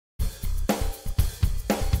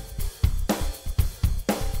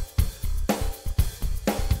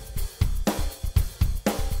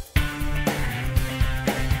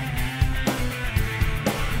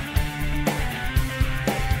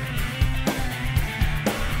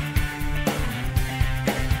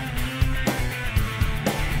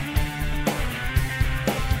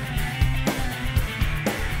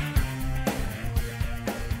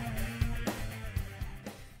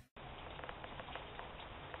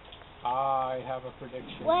I have a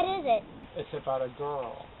prediction. What is it? It's about a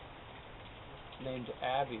girl named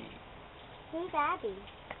Abby. Who's Abby?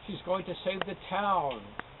 She's going to save the town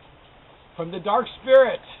from the dark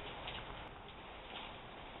spirit.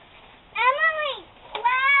 Emily!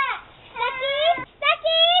 What? Becky!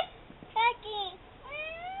 Becky! Becky!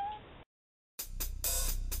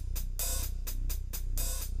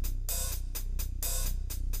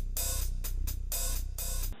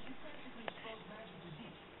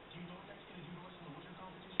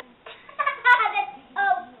 That's so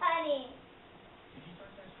funny.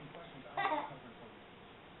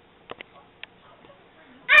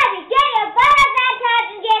 Abby, get your butt up that couch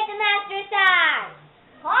and get the master side.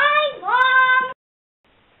 Hi, Mom.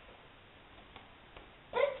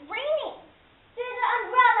 But it's raining. There's an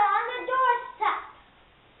umbrella on the doorstep.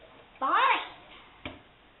 Fine.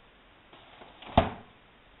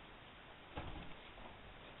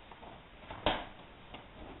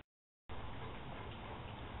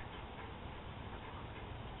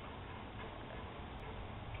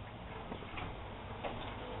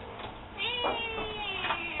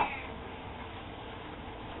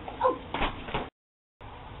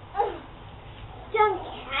 Dumb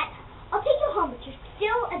cat. I'll take you home, but you're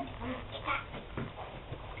still a dumb cat.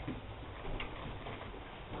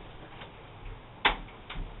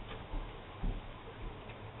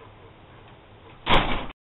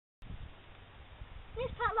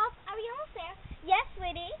 Miss Potluck, are we almost there? Yes,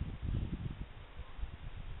 sweetie.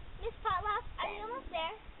 Miss Potluck, are we almost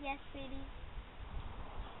there? Yes, sweetie.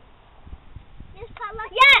 Miss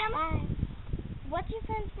Potluck, yes! What's your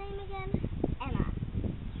friend's name again? Emma.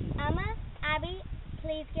 Emma, Abby,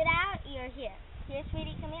 please get out. You're here. Here,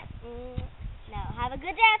 sweetie, come here. No, have a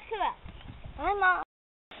good day at school. Bye, Mom.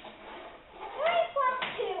 3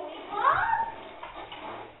 + 2 equals?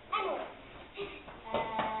 Anyway.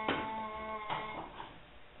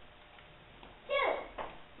 2.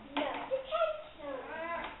 No, detention.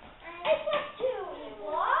 8 + 2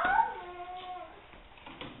 equals?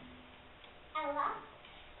 Ella,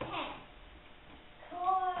 10.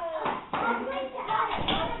 Cool. I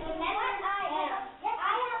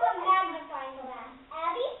have a magnifying glass.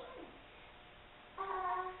 Abby?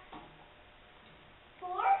 4?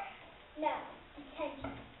 No.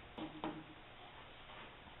 Detention.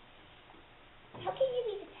 How can you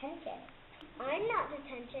be detention? I'm not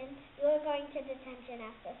detention. You're going to detention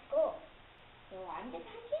after school. So I'm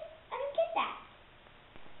detention? I don't get that.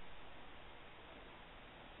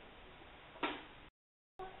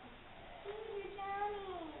 You're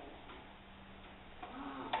drowning.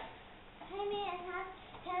 Hey man, have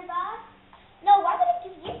 $10? No, why would I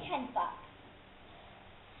give you $10?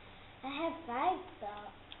 I have $5.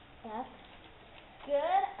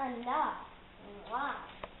 Good enough. Wow.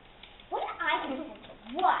 What did I do?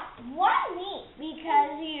 What? Why me?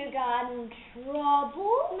 Because you got in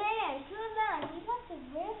trouble? Man, who's that? He's at the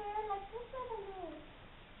river. Like, who's that dude?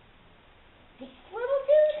 This little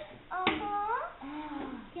dude?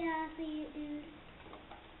 Yeah, I see you, dude.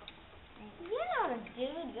 You're not a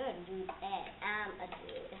dude, you're a dude. I'm a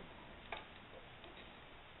dude.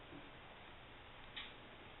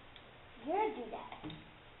 You're a dude.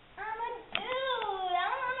 I'm a dude. I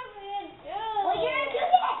want to be a dude. Well, you're a dude.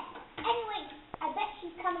 Anyway, I bet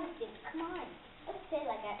she's coming soon. Come on. Let's say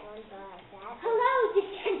like that one girl like that. Hello,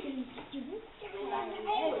 detention students.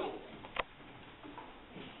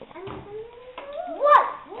 What?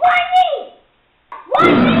 Why me? Why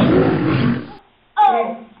me?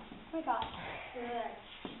 Oh my gosh.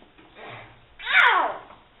 Ow!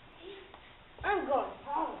 I'm going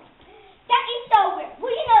home. That is so weird.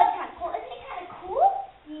 Well, you know it's kind of cool. Isn't it kind of cool?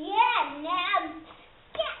 Yeah, now.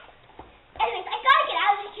 Yeah. Anyways, I gotta get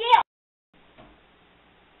out of this jail.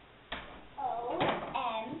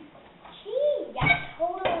 OMG. Yeah,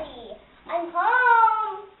 totally. I'm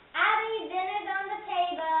home. Abby, dinner's on the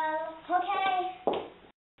table. Okay.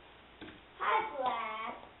 Hi,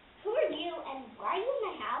 Black. Who are you and why are you in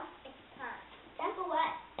my house? It's time. Time for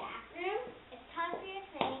what? Bathroom? It's time for your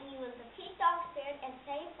training. You will defeat Dog Spirit and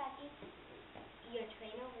save Becky. Your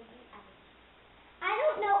trainer will be Abby. I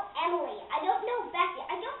don't know Emily. I don't know Becky.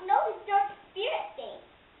 I don't know this Dark Spirit thing.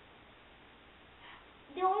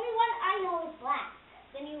 The only one I know is Black.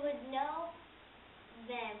 Then you would know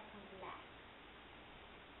them from Black.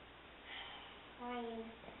 Fine.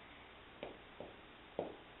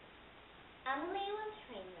 Emily will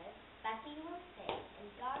train with, Becky will save,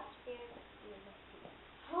 and Dark Spirit will defeat.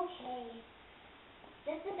 Okay.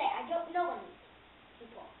 Just to say, I don't know any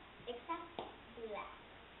people except Black.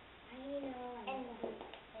 I know.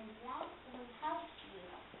 And Black will help you.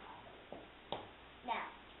 Now,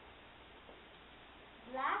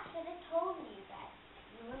 Black should have told you that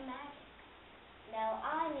you were magic.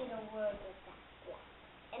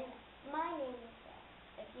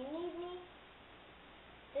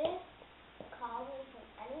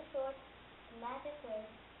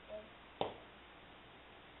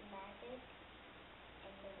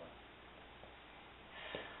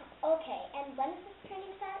 Okay, and when does this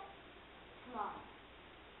training start? Tomorrow.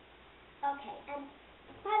 Okay, and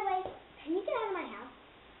by the way, can you get out of my house?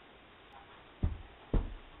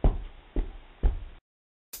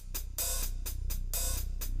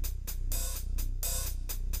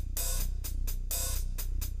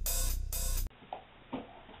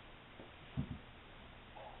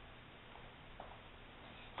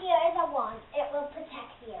 Here is a wand. It will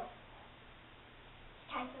protect you.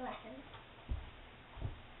 Time for lessons.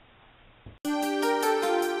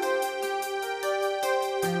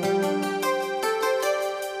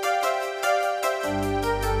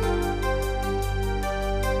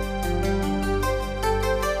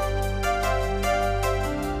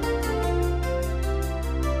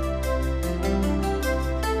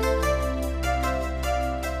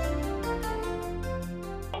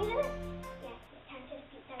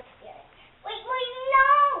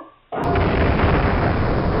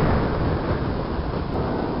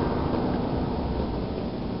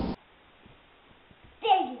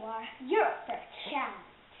 You're up for a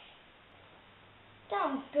challenge.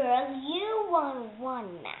 Dumb girl, you won one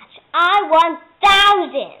match. I won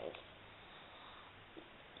thousands.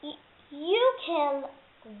 You kill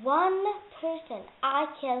one person. I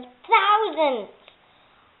kill thousands.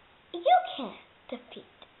 You can't defeat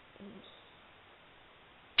me.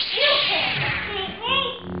 You can't defeat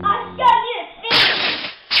me. I'll show you defeat.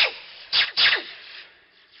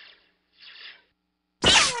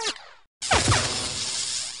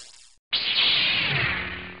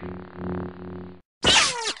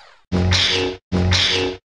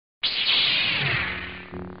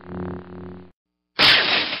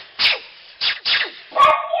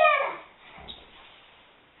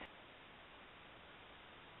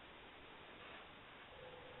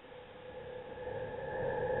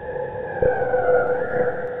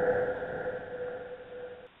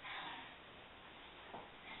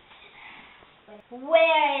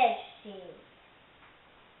 Where is she?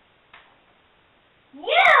 You!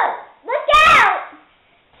 Look out!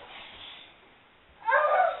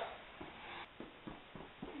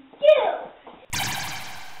 You!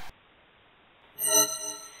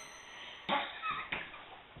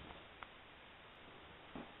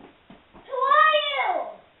 Who are you?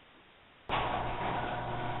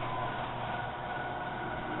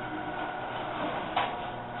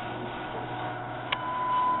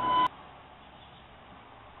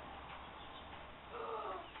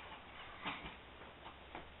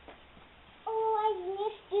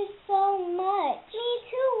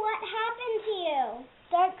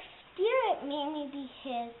 Dark Spirit made me be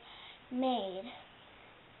his maid.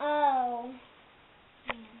 Oh.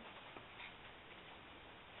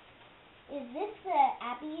 Is this the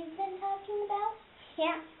Abby you've been talking about?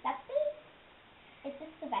 Yeah, that's me. Is this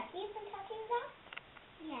the Becky you've been talking about?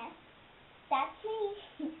 Yes. That's me.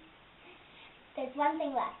 There's one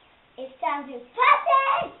thing left. It's time to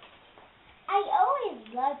party! I always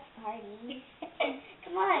loved parties.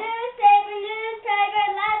 Come on. Newspaper,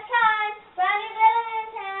 last time. Brownie Villain in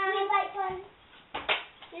town. We like one.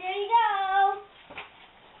 Here you go.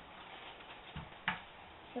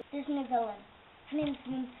 There's no villain. Her name's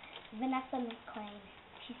Vanessa McClain.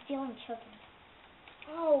 She's stealing children.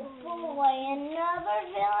 Oh boy, another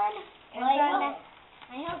villain?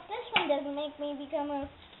 I hope this one doesn't make me become a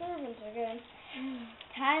servant again.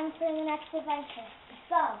 Time for the next adventure.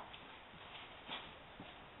 So,